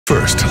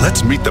First,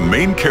 let's meet the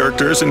main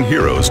characters and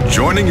heroes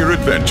joining your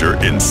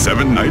adventure in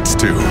Seven Nights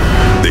 2.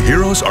 The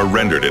heroes are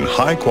rendered in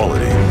high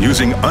quality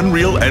using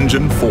Unreal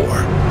Engine 4.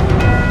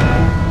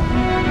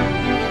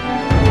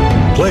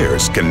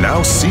 Players can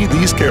now see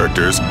these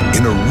characters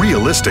in a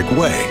realistic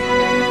way.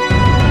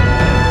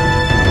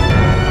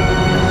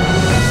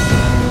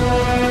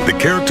 The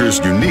characters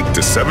unique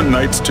to Seven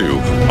Nights 2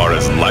 are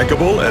as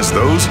likable as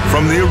those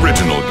from the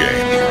original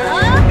game.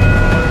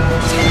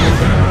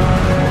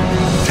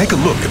 Take a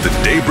look at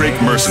the Daybreak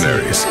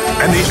Mercenaries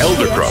and the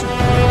Elder Crumb,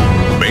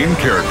 main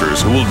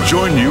characters who will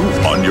join you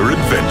on your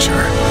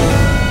adventure.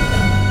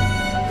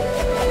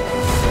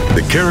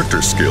 The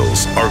character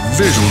skills are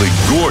visually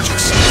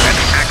gorgeous and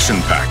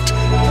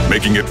action-packed,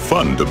 making it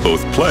fun to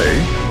both play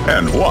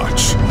and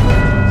watch.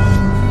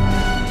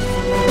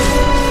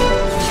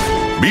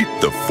 Meet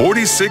the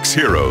 46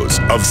 heroes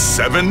of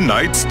Seven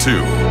Nights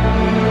 2.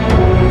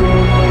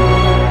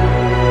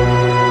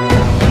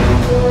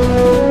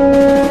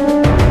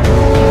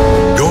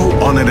 Go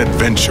on an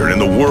adventure in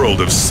the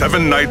world of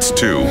Seven Nights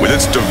 2 with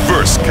its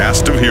diverse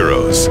cast of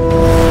heroes.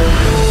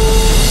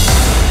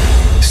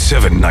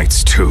 Seven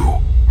Nights 2.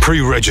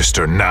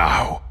 Pre-register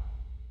now.